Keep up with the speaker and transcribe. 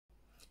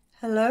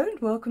Hello and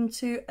welcome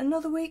to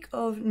another week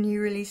of new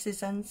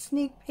releases and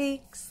sneak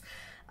peeks.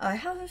 I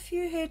have a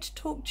few here to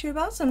talk to you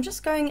about, so I'm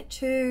just going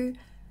to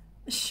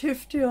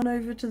shift you on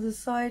over to the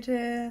side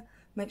here,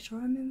 make sure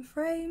I'm in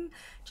frame,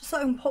 just so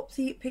I can pop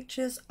the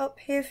pictures up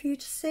here for you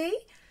to see.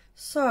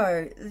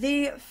 So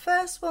the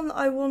first one that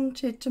I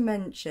wanted to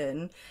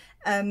mention,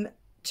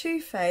 Too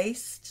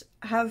Faced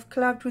have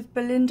collabed with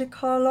Belinda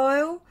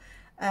Carlisle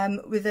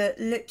with a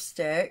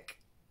lipstick.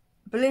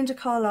 Belinda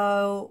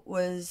Carlisle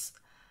was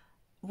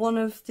one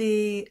of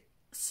the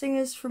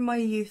singers from my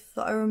youth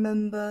that I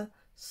remember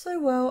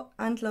so well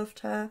and loved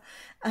her.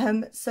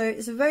 So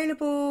it's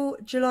available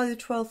July the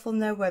 12th on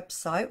their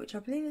website, which I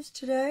believe is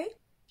today.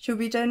 She'll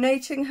be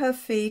donating her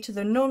fee to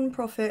the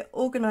non-profit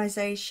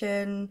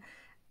organisation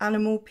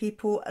Animal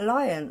People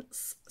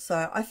Alliance.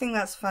 So I think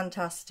that's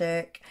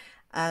fantastic.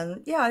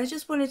 And yeah, I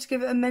just wanted to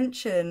give it a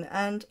mention.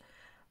 And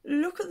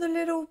look at the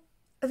little,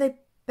 are they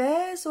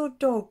bears or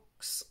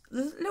dogs?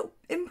 The little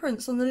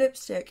imprints on the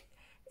lipstick.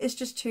 It's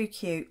just too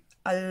cute.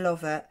 I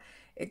love it.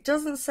 It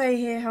doesn't say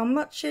here how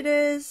much it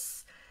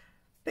is,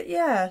 but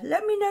yeah,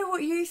 let me know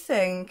what you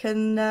think.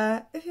 And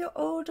if you're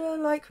older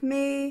like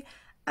me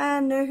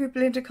and know who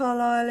Belinda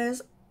Carlisle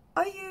is,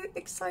 are you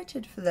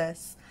excited for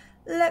this?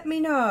 Let me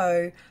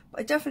know.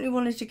 But I definitely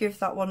wanted to give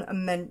that one a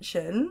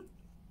mention.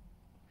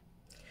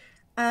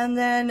 And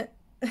then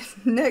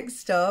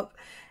next up,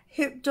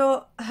 Hip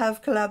Dot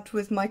have collabed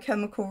with My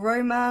Chemical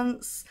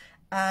Romance,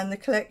 and the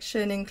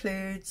collection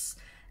includes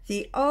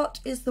The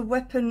Art is the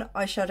Weapon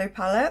eyeshadow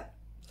palette,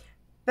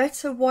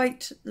 Better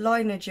White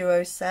Liner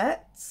Duo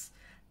sets,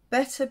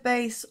 Better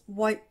Base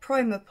White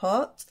Primer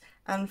pot,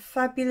 and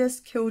Fabulous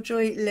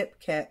Killjoy Lip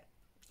Kit.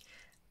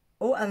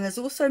 Oh, and there's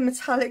also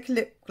metallic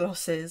lip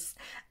glosses.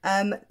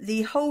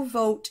 The whole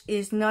vault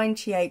is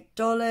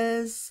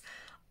 $98.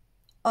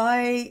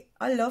 I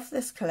love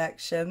this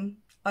collection.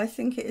 I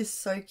think it is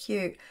so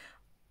cute.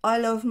 I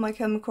love My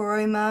Chemical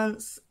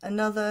Romance,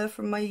 another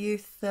from my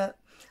youth that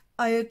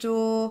I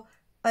adore.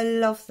 I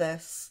love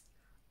this.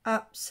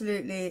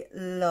 Absolutely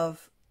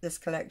love this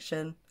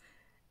collection.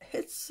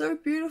 It's so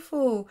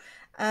beautiful.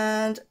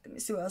 And let me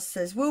see what else it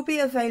says. Will be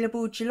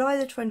available July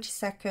the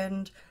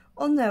 22nd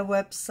on their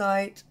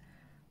website.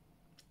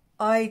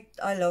 I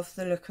love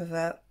the look of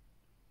it.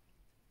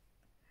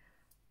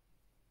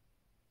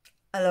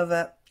 I love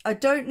it. I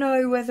don't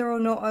know whether or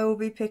not I will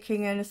be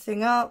picking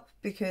anything up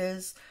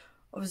because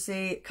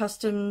obviously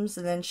customs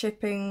and then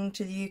shipping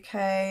to the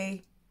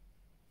UK,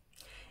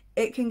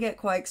 it can get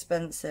quite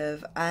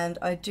expensive, and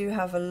I do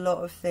have a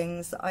lot of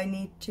things that I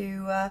need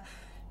to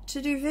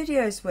do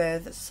videos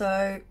with,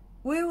 so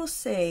we will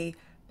see.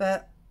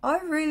 But I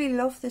really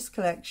love this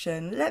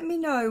collection. Let me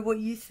know what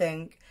you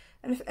think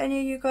and if any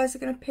of you guys are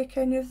going to pick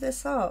any of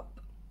this up.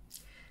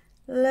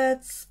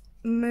 Let's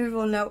move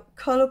on now.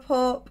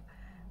 Colourpop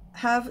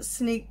have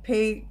sneak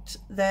peeked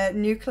their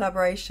new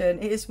collaboration.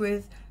 It is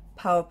with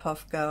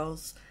Powerpuff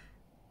Girls.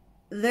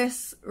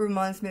 This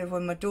reminds me of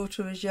when my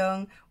daughter was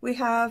young. We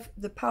have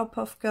the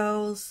Powerpuff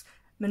Girls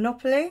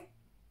Monopoly,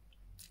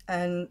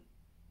 and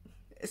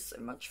it's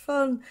so much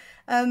fun.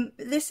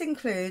 This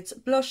includes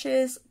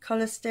blushes,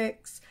 colour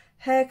sticks,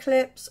 hair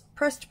clips,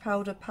 pressed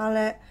powder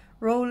palette,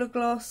 roller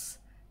gloss,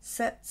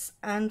 sets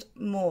and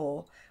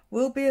more.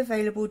 Will be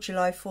available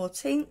July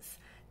 14th,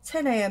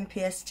 10 AM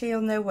PST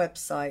on their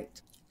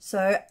website.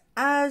 So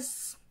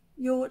as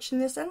you're watching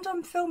this, and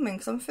I'm filming,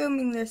 because I'm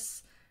filming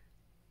this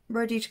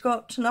ready to go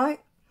up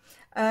tonight.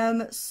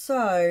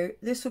 So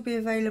this will be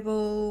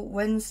available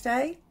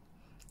Wednesday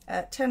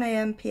at 10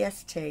 AM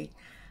PST.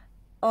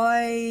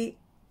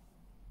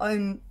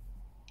 I'm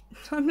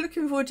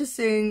looking forward to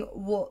seeing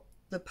what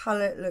the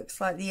palette looks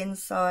like, the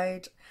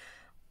inside.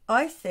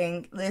 I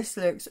think this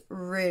looks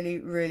really,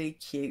 really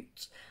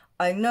cute.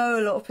 I know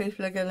a lot of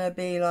people are going to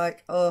be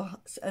like, oh,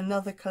 it's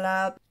another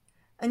collab.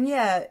 And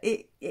yeah,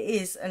 it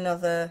is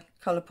another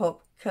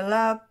Colourpop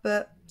collab,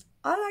 but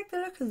I like the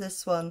look of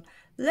this one.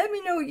 Let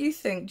me know what you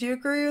think. Do you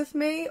agree with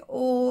me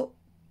or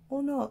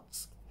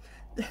not?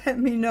 Let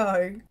me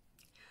know.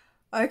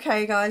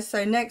 Okay guys,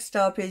 so next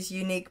up is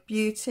Unique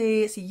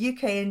Beauty. It's a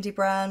UK indie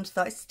brand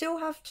that I still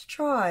have to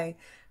try.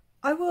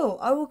 I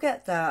will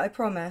get there, I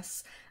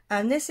promise.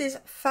 And this is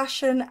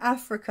Fashion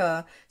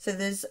Africa. So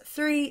there's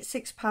 3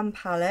 6-pan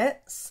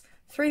palettes,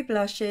 3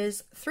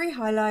 blushes, 3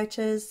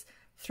 highlighters,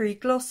 3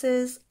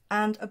 glosses,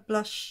 and a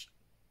blush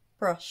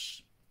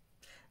brush.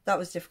 That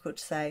was difficult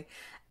to say.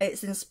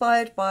 It's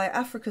inspired by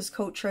Africa's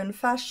culture and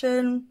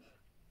fashion.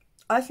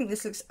 I think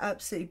this looks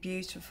absolutely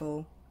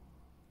beautiful.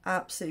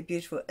 Absolutely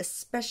beautiful.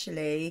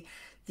 Especially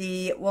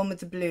the one with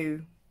the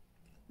blue.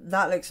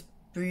 That looks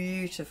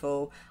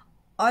beautiful.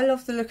 I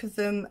love the look of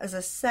them as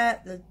a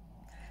set. The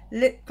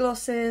lip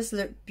glosses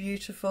look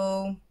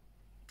beautiful.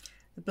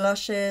 The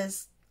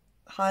blushes,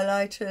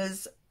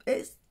 highlighters.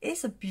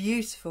 It's a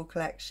beautiful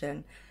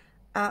collection.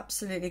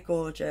 Absolutely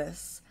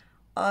gorgeous.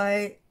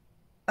 I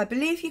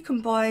believe you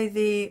can buy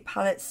the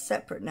palettes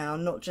separate now,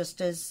 not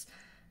just as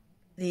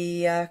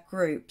the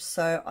group.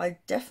 So I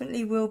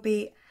definitely will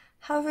be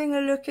having a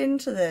look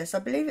into this. I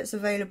believe it's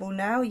available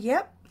now.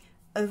 Yep,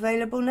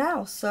 available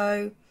now.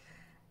 So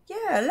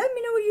yeah, let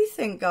me know what you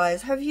think,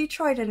 guys. Have you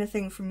tried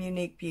anything from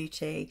Unique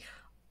Beauty?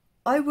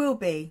 I will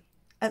be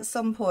at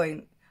some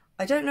point.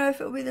 I don't know if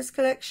it will be this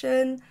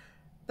collection,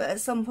 but at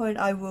some point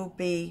I will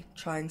be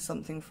trying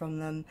something from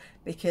them,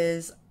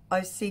 because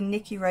I've seen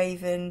Nikki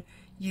Raven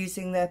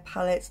using their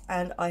palettes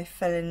and I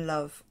fell in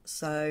love.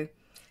 So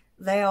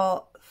they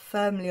are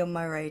firmly on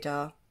my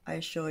radar, I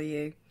assure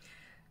you.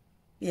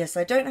 Yes,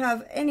 I don't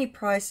have any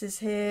prices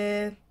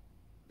here,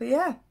 but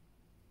yeah,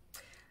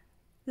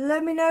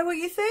 let me know what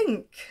you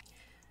think.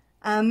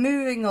 And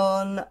moving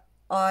on,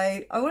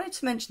 I wanted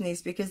to mention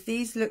these because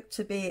these look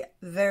to be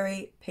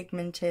very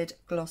pigmented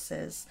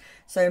glosses.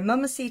 So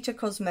Mamacita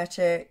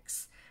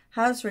Cosmetics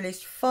has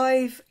released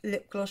 5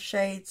 lip gloss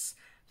shades: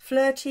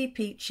 Flirty,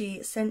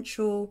 Peachy,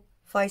 Sensual,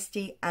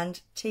 Feisty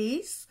and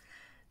Tease.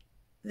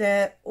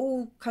 They're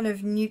all kind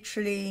of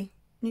neutral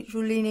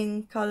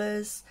leaning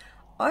colours.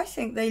 I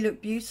think they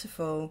look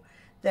beautiful.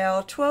 They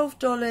are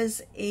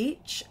 $12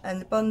 each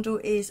and the bundle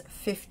is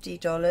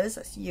 $50,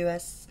 that's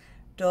US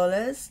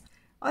dollars.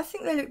 I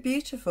think they look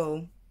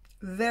beautiful.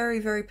 Very,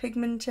 very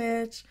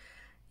pigmented.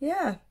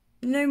 Yeah,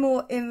 no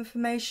more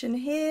information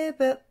here,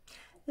 but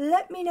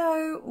let me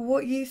know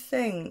what you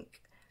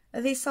think.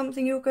 Are these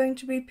something you're going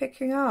to be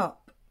picking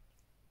up?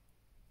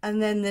 And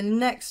then the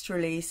next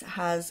release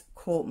has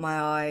caught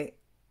my eye,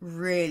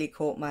 really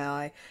caught my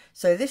eye.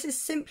 So this is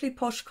Simply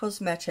Posh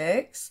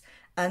Cosmetics,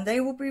 and they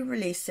will be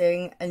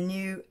releasing a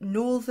new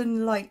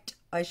Northern Light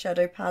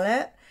eyeshadow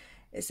palette.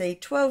 It's a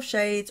 12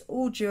 shades,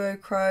 all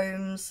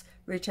duochromes,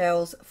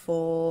 retails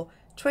for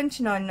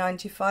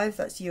 $29.95,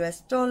 that's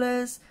US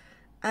dollars,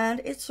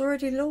 and it's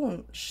already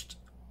launched.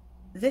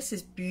 This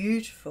is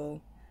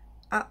beautiful,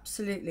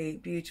 absolutely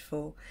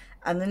beautiful.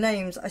 And the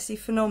names, I see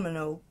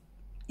Phenomenal.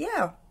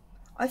 Yeah,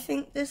 I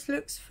think this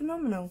looks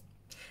phenomenal.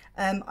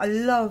 I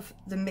love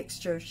the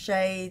mixture of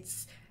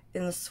shades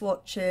in the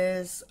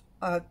swatches.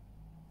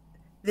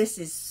 This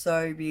is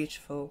so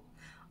beautiful.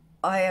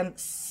 I am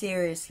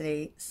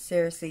seriously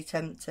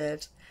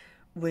tempted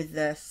with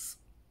this.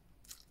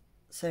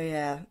 So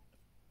yeah,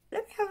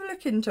 let me have a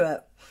look into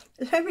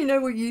it. Let me know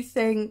what you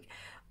think.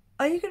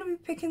 Are you going to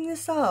be picking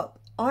this up?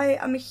 I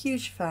am a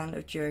huge fan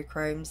of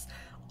duochromes.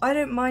 I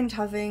don't mind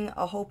having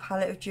a whole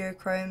palette of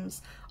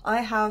duochromes.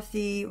 I have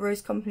the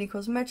Rose Company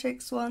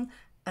Cosmetics one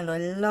and I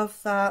love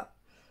that.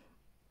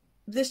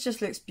 This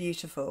just looks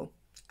beautiful,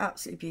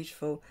 absolutely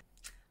beautiful.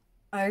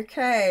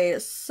 Okay,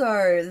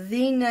 so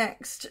the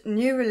next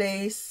new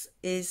release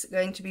is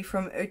going to be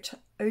from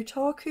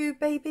Otaku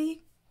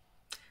Baby.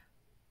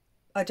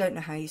 I don't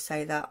know how you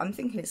say that. I'm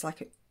thinking it's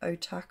like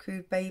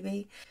Otaku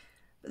Baby.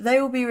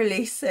 They will be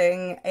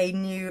releasing a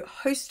new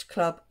Host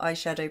Club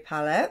eyeshadow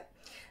palette.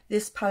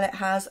 This palette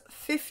has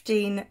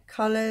 15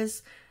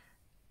 colours,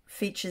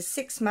 features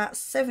 6 mattes,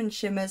 7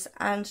 shimmers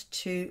and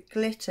 2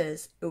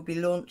 glitters. It will be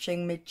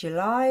launching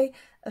mid-July,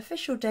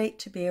 official date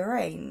to be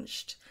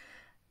arranged.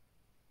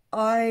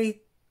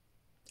 I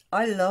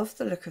love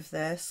the look of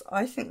this.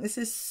 I think this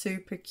is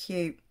super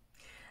cute,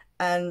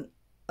 and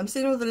I'm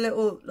seeing all the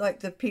little, like,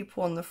 the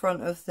people on the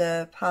front of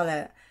the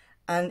palette,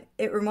 and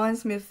it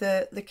reminds me of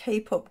the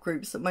K-pop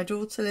groups that my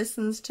daughter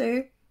listens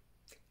to.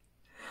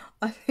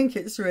 I think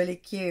it's really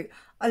cute.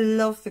 I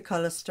love the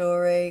colour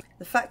story.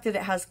 The fact that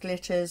it has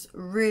glitters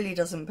really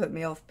doesn't put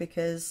me off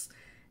because,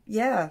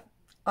 yeah,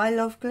 I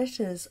love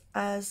glitters,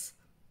 as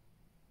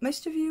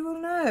most of you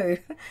will know.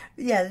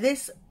 Yeah,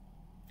 this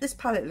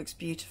palette looks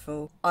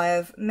beautiful. I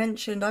have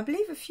mentioned, I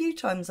believe a few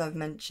times I've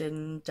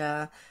mentioned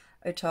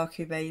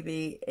Otaku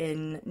Baby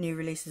in new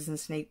releases and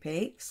sneak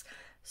peeks.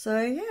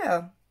 So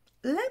yeah,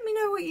 let me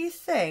know what you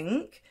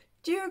think.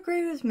 Do you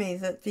agree with me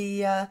that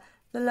the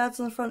lads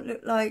on the front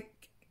look like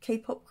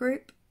K-pop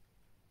group?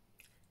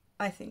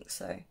 I think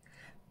so.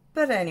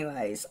 But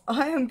anyways,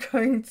 I am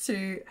going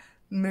to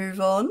move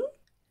on,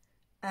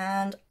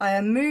 and I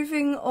am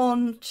moving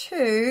on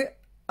to,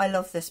 I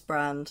love this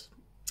brand.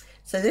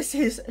 So this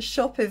is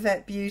Shop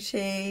Yvette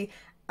Beauty,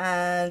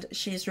 and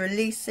she's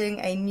releasing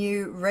a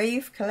new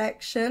rave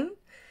collection.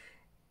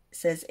 It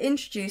says,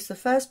 introduce the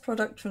first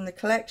product from the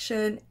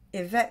collection,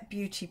 Yvette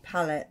Beauty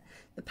palette.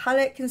 The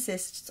palette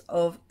consists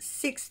of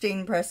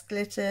 16 pressed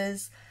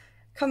glitters.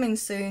 Coming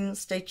soon,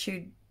 stay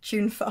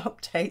tuned for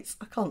updates.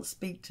 I can't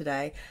speak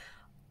today.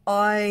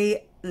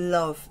 I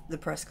love the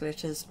pressed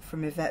glitters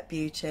from Yvette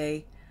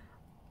Beauty.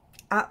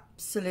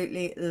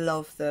 Absolutely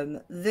love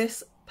them.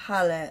 This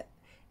palette,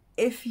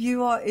 if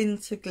you are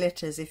into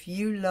glitters, if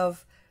you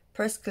love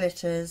pressed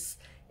glitters,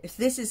 if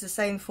this is the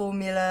same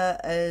formula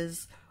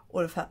as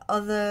all of her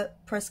other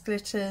pressed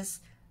glitters,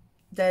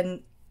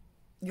 then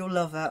you'll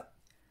love it.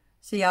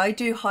 So yeah, I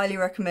do highly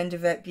recommend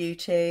Yvette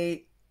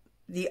Beauty.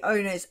 The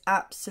owner is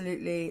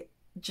absolutely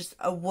just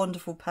a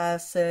wonderful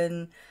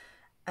person,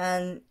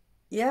 and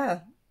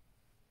yeah,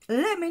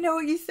 let me know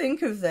what you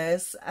think of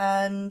this,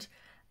 and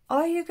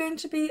are you going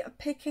to be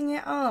picking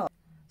it up?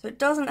 So it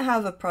doesn't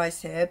have a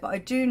price here, but I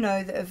do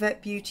know that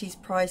Yvette Beauty's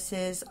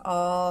prices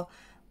are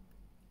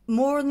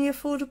more on the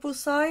affordable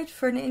side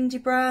for an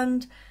indie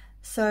brand,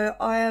 so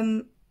I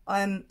am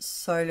I'm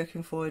so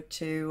looking forward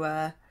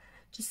to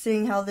just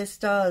seeing how this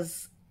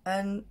does,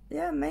 and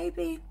yeah,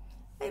 maybe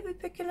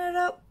picking it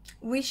up.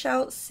 We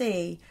shall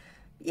see.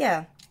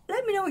 Yeah,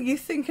 let me know what you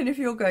think and if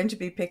you're going to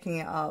be picking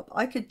it up.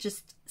 I could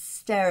just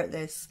stare at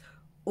this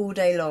all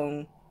day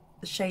long.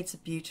 The shades are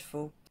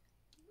beautiful.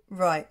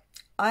 Right,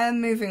 I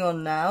am moving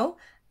on now,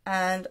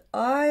 and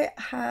I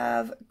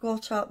have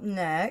got up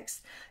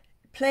next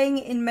Playing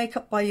in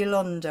Makeup by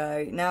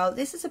Yolanda. Now,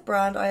 this is a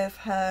brand I have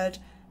heard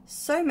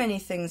so many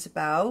things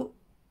about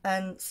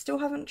and still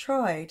haven't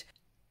tried.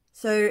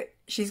 So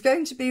she's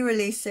going to be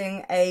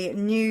releasing a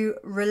new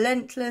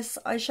Relentless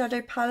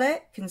eyeshadow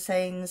palette.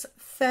 Contains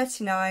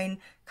 39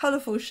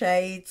 colourful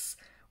shades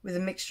with a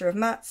mixture of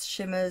mattes,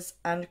 shimmers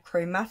and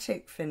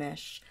chromatic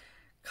finish.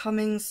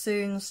 Coming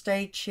soon,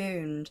 stay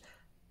tuned.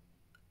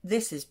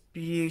 This is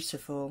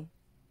beautiful.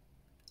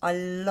 I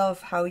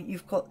love how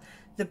you've got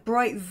the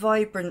bright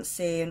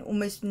vibrancy and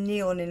almost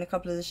neon in a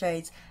couple of the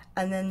shades,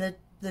 and then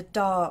the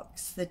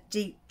darks, the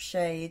deep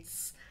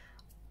shades.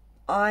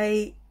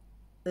 I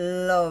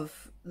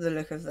love the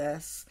look of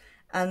this.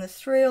 And the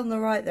three on the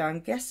right there, I'm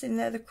guessing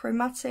they're the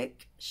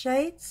chromatic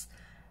shades.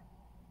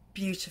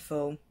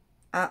 Beautiful.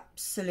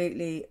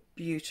 Absolutely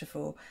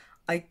beautiful.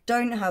 I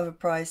don't have a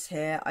price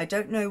here. I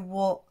don't know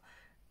what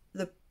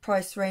the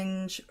price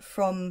range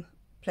from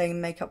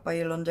Playing Makeup by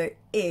Yolanda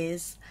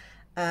is,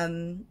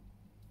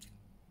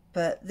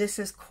 but this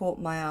has caught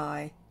my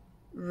eye,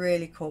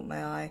 really caught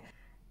my eye.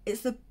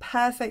 It's the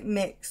perfect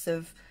mix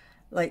of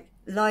like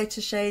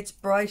lighter shades,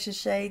 brighter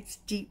shades,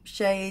 deep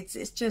shades.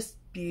 It's just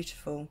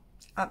beautiful,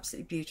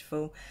 absolutely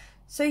beautiful.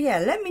 So yeah,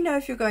 let me know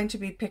if you're going to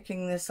be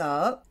picking this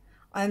up.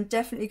 I'm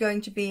definitely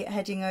going to be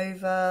heading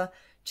over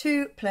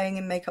to Playing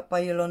in Makeup by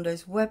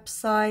Yolanda's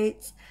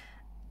website.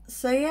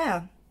 So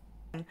yeah,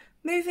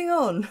 moving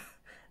on.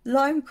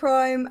 Lime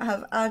Crime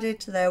have added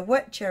to their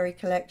Wet Cherry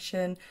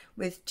collection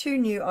with 2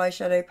 new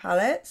eyeshadow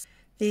palettes.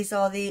 These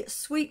are the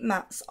Sweet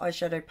Mattes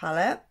eyeshadow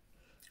palette,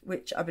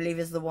 which I believe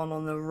is the one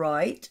on the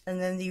right,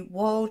 and then the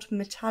Wild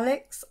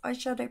Metallics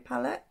eyeshadow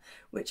palette,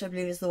 which I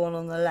believe is the one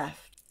on the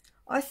left.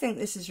 I think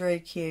this is really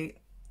cute.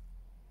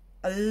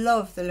 I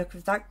love the look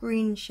of that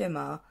green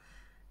shimmer.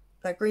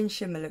 That green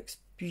shimmer looks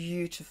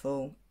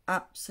beautiful,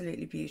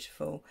 absolutely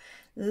beautiful.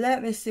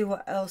 Let me see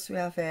what else we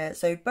have here.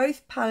 So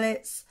both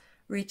palettes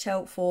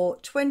retail for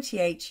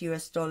 $28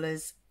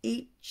 US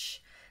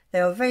each.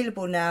 They are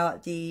available now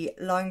at the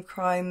Lime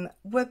Crime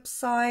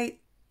website.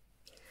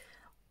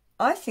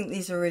 I think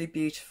these are really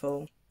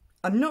beautiful.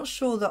 I'm not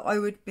sure that I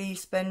would be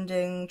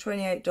spending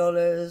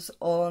 $28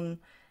 on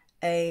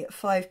a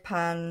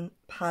 5-pan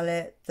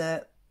palette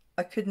that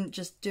I couldn't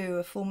just do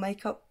a full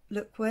makeup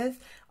look with.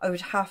 I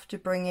would have to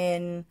bring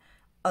in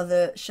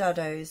other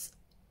shadows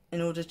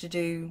in order to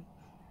do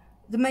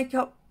the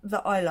makeup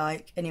that I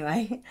like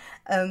anyway.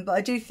 But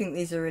I do think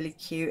these are really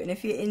cute, and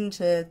if you're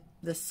into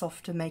the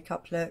softer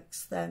makeup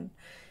looks, then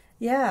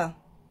yeah,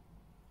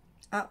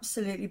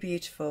 absolutely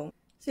beautiful.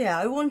 So yeah,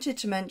 I wanted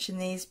to mention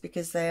these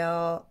because they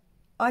are,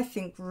 I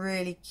think,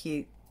 really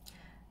cute.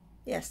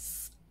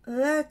 Yes,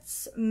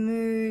 let's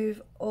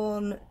move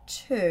on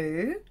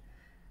to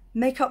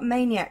Makeup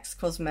Maniacs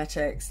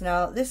Cosmetics.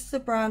 Now, this is a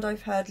brand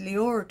I've heard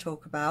Leora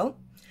talk about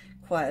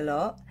quite a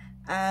lot,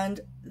 and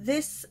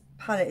this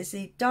palette is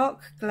the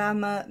Dark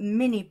Glamour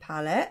Mini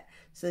Palette.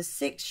 So there's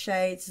 6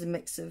 shades, a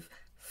mix of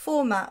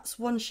 4 mattes,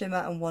 1 shimmer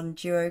and 1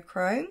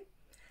 duochrome.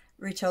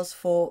 Retails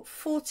for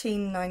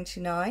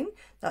 $14.99.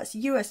 That's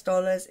US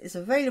dollars. Is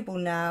available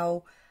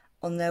now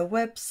on their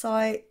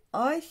website.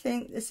 I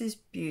think this is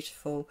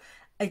beautiful.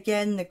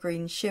 Again, the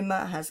green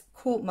shimmer has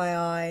caught my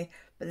eye,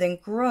 but then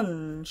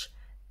grunge,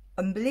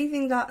 I'm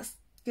believing that's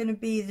going to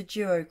be the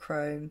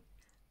duochrome.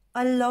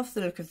 I love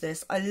the look of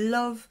this. I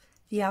love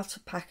the outer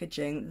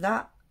packaging.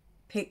 That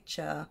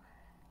picture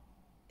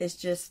is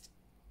just,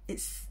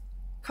 it's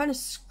kind of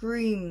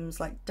screams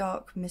like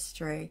dark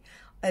mystery.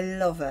 I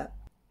love it.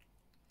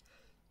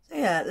 So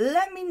yeah,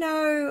 let me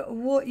know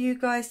what you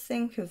guys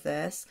think of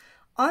this.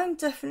 I'm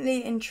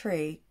definitely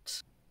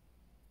intrigued.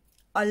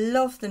 I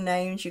love the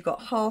names. You've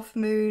got Half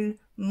Moon,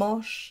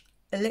 Mosh,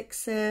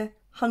 Elixir,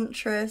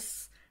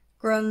 Huntress,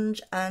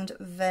 Grunge and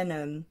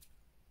Venom.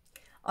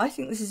 I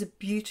think this is a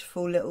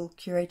beautiful little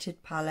curated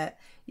palette.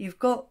 You've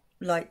got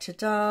light to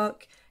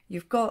dark,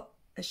 you've got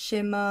a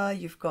shimmer,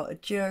 you've got a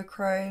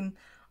duochrome.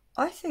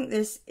 I think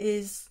this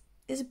is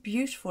a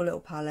beautiful little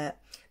palette.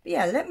 But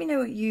yeah, let me know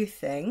what you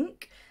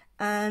think.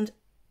 And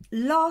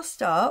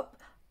last up,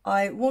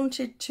 I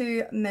wanted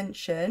to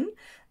mention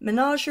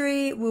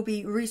Madajor will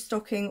be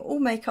restocking all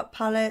makeup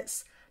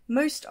palettes,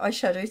 most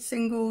eyeshadow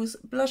singles,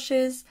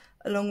 blushes,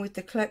 along with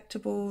the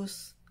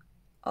collectibles,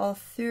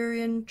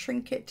 Arthurian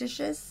trinket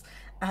dishes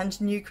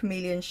and new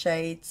chameleon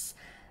shades,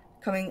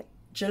 coming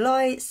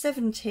July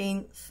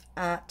 17th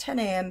at 10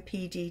 AM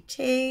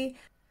PDT.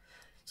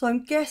 So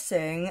I'm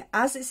guessing,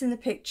 as it's in the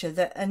picture,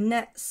 that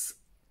Annette's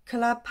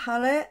collab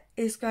palette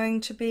is going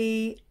to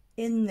be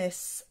in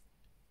this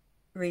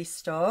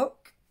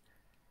restock.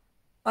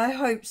 I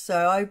hope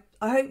so.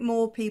 I hope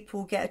more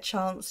people get a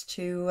chance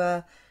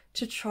to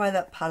to try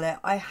that palette.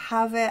 I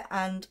have it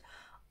and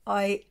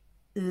I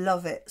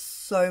love it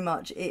so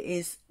much. It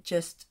is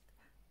just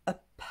a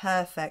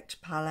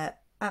perfect palette,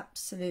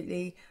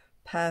 absolutely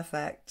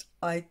perfect.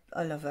 I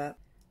love it.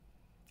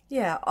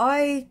 Yeah,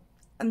 I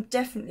am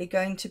definitely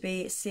going to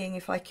be seeing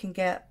if I can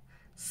get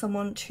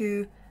someone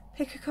to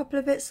pick a couple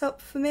of bits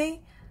up for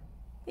me.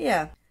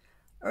 Yeah.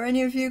 Are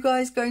any of you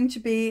guys going to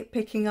be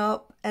picking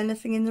up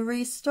anything in the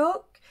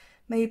restock?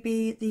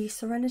 Maybe the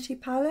Serenity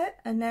palette,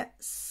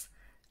 Annette's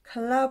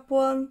collab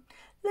one?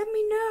 Let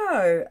me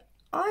know.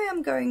 I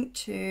am going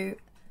to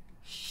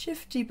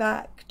shift you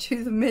back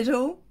to the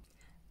middle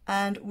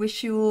and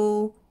wish you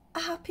all a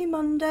happy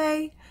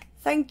Monday.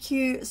 Thank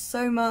you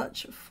so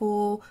much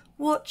for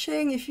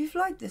watching. If you've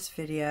liked this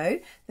video,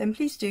 then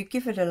please do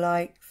give it a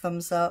like,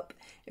 thumbs up.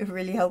 It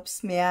really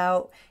helps me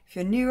out. If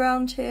you're new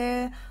around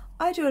here,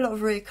 I do a lot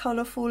of really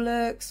colourful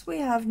looks. We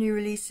have new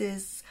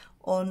releases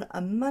on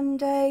a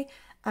Monday,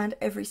 and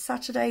every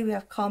Saturday we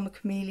have Karma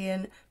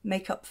Chameleon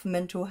Makeup for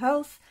Mental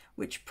Health,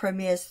 which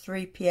premieres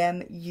 3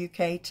 PM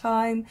UK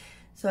time.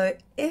 So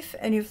if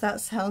any of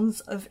that sounds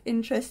of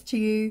interest to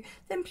you,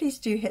 then please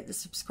do hit the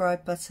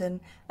subscribe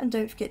button and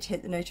don't forget to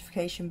hit the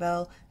notification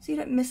bell so you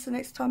don't miss the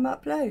next time I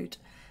upload.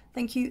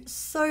 Thank you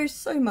so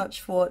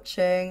much for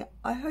watching.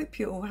 I hope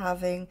you're all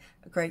having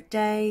a great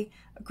day,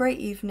 a great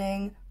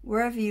evening,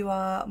 wherever you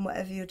are and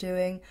whatever you're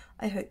doing.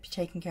 I hope you're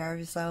taking care of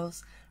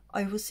yourselves.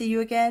 I will see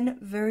you again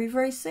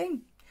very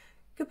soon.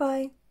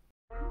 Goodbye.